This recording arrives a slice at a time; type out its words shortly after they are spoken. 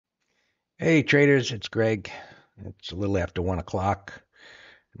Hey traders, it's Greg. It's a little after 1 o'clock.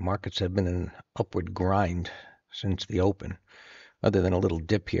 Markets have been in an upward grind since the open, other than a little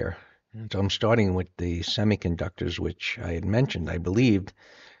dip here. And so I'm starting with the semiconductors, which I had mentioned. I believed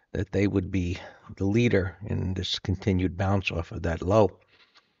that they would be the leader in this continued bounce off of that low.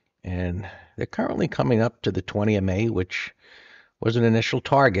 And they're currently coming up to the 20 MA, which was an initial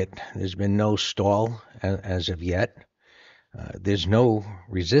target. There's been no stall as of yet. There's no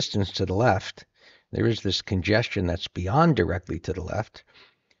resistance to the left. There is this congestion that's beyond directly to the left.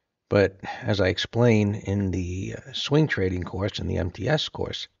 But as I explain in the swing trading course and the MTS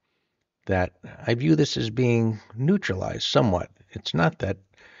course, that I view this as being neutralized somewhat. It's not that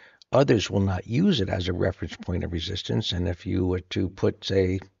others will not use it as a reference point of resistance. And if you were to put,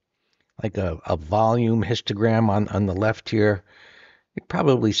 say, like a volume histogram on the left here, you'd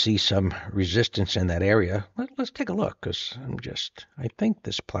probably see some resistance in that area. Let's take a look, because I think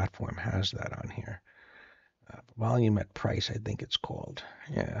this platform has that on here. Volume at price, I think it's called.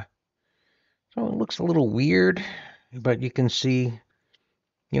 Yeah. So it looks a little weird, but you can see,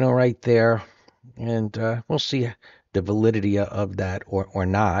 right there. And we'll see the validity of that or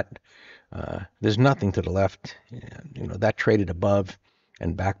not. There's nothing to the left. That traded above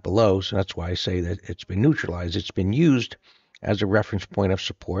and back below. So that's why I say that it's been neutralized. It's been used as a reference point of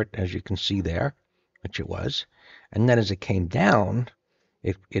support, as you can see there, which it was. And then as it came down,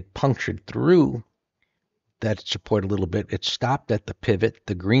 it punctured through that support a little bit. It stopped at the pivot,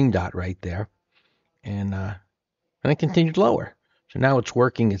 the green dot right there, and it continued lower. So now it's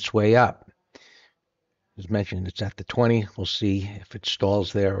working its way up. As mentioned, it's at the 20. We'll see if it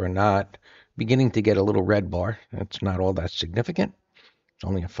stalls there or not. Beginning to get a little red bar. That's not all that significant. It's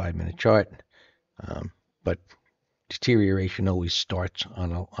only a 5-minute chart, but deterioration always starts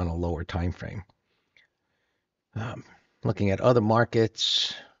on a lower time frame. Looking at other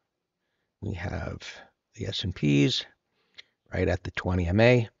markets, we have the S&Ps right at the 20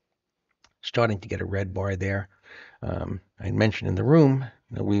 MA, starting to get a red bar there. I mentioned in the room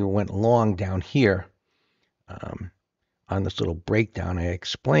that we went long down here on this little breakdown. I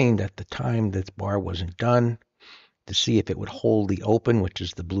explained at the time that the bar wasn't done to see if it would hold the open, which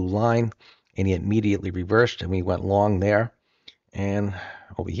is the blue line, and he immediately reversed, and we went long there. And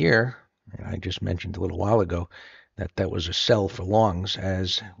over here, I just mentioned a little while ago that was a sell for longs,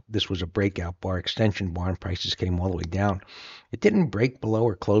 as this was a breakout bar, extension bar, and prices came all the way down. It didn't break below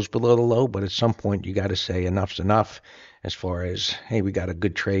or close below the low, but at some point you got to say enough's enough as far as, hey, we got a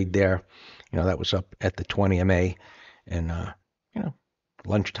good trade there. That was up at the 20 MA and,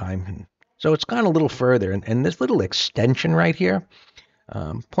 lunchtime. And so it's gone a little further. And this little extension right here,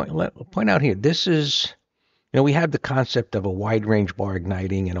 point out here, this is, we have the concept of a wide range bar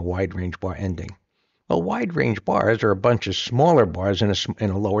igniting and a wide range bar ending. Well, wide range bars are a bunch of smaller bars in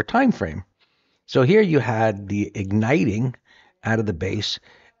a lower time frame. So here you had the igniting out of the base,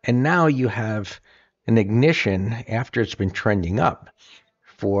 and now you have an ignition after it's been trending up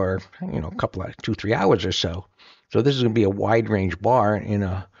for a couple of 2-3 hours or so. So this is going to be a wide range bar in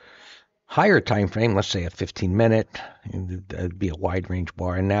a higher time frame, let's say a 15-minute. That'd be a wide range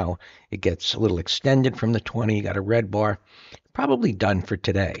bar, and now it gets a little extended from the 20. You got a red bar, probably done for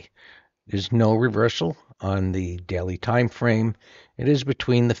today. There's no reversal on the daily time frame. It is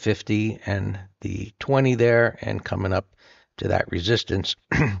between the 50 and the 20 there and coming up to that resistance.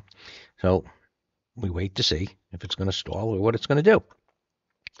 So we wait to see if it's going to stall or what it's going to do.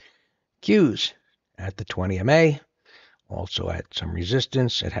 Qs at the 20 MA, also at some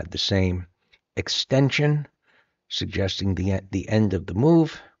resistance. It had the same extension, suggesting the end of the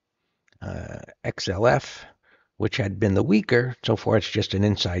move. XLF, which had been the weaker. So far, it's just an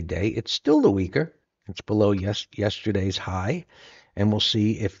inside day. It's still the weaker. It's below yesterday's high. And we'll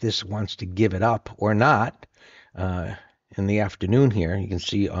see if this wants to give it up or not. In the afternoon here, you can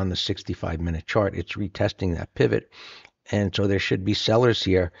see on the 65-minute chart, it's retesting that pivot. And so there should be sellers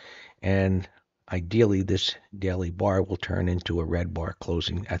here. And ideally, this daily bar will turn into a red bar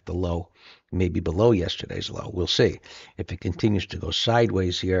closing at the low, maybe below yesterday's low. We'll see. If it continues to go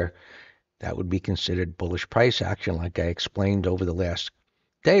sideways here, that would be considered bullish price action, like I explained over the last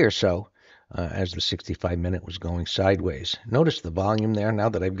day or so, as the 65-minute was going sideways. Notice the volume there. Now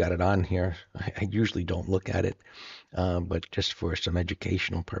that I've got it on here, I usually don't look at it, but just for some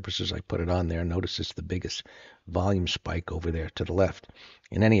educational purposes, I put it on there. Notice it's the biggest volume spike over there to the left.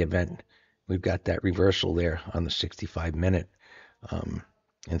 In any event, we've got that reversal there on the 65-minute.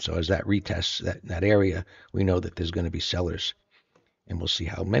 And so as that retests that area, we know that there's going to be sellers. And we'll see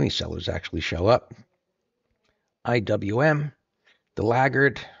how many sellers actually show up. IWM, the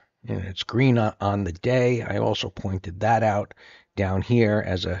laggard, and it's green on the day. I also pointed that out down here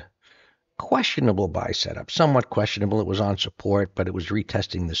as a questionable buy setup, somewhat questionable. It was on support, but it was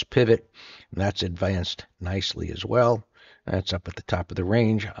retesting this pivot, and that's advanced nicely as well. That's up at the top of the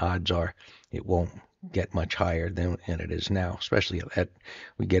range. Odds are it won't get much higher than it is now, especially at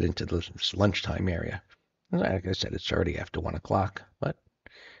we get into this lunchtime area. Like I said, it's already after 1 o'clock, but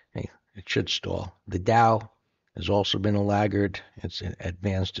hey, it should stall. The Dow has also been a laggard. It's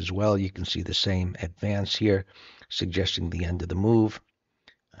advanced as well. You can see the same advance here, suggesting the end of the move.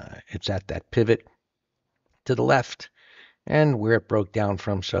 It's at that pivot to the left and where it broke down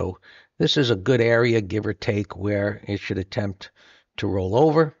from. So this is a good area, give or take, where it should attempt to roll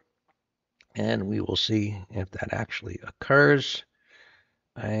over. And we will see if that actually occurs.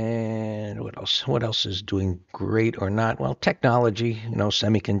 And what else? What else is doing great or not? Well, technology,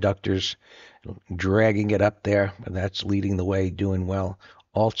 semiconductors, dragging it up there. That's leading the way, doing well.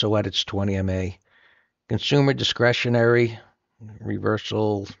 Also at its 20 MA. Consumer discretionary,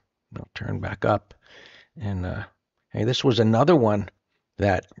 reversal, turn back up. And hey, this was another one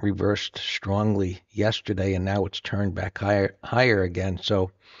that reversed strongly yesterday, and now it's turned back higher again.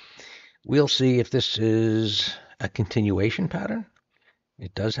 So we'll see if this is a continuation pattern.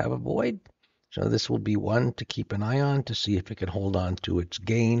 It does have a void, so this will be one to keep an eye on to see if it can hold on to its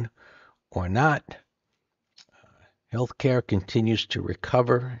gain or not. Healthcare continues to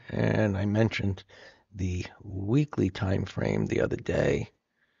recover, and I mentioned the weekly time frame the other day,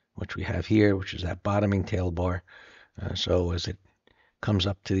 which we have here, which is that bottoming tail bar. So as it comes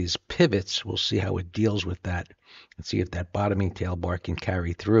up to these pivots, we'll see how it deals with that and see if that bottoming tail bar can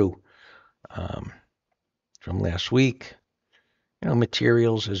carry through. From last week,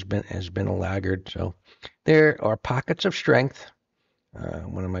 materials has been a laggard. So there are pockets of strength.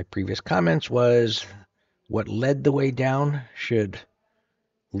 One of my previous comments was what led the way down should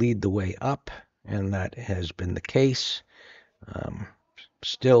lead the way up, and that has been the case.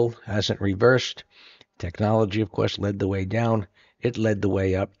 Still hasn't reversed. Technology, of course, led the way down. It led the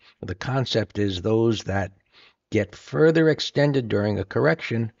way up. The concept is those that get further extended during a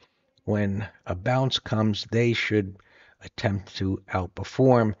correction, when a bounce comes, they should attempt to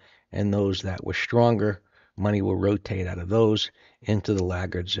outperform, and those that were stronger, money will rotate out of those into the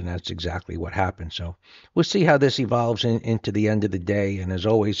laggards, and that's exactly what happened. So we'll see how this evolves into the end of the day. And as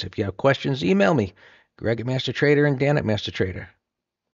always, if you have questions, email me, Greg at Master Trader and Dan at Master Trader.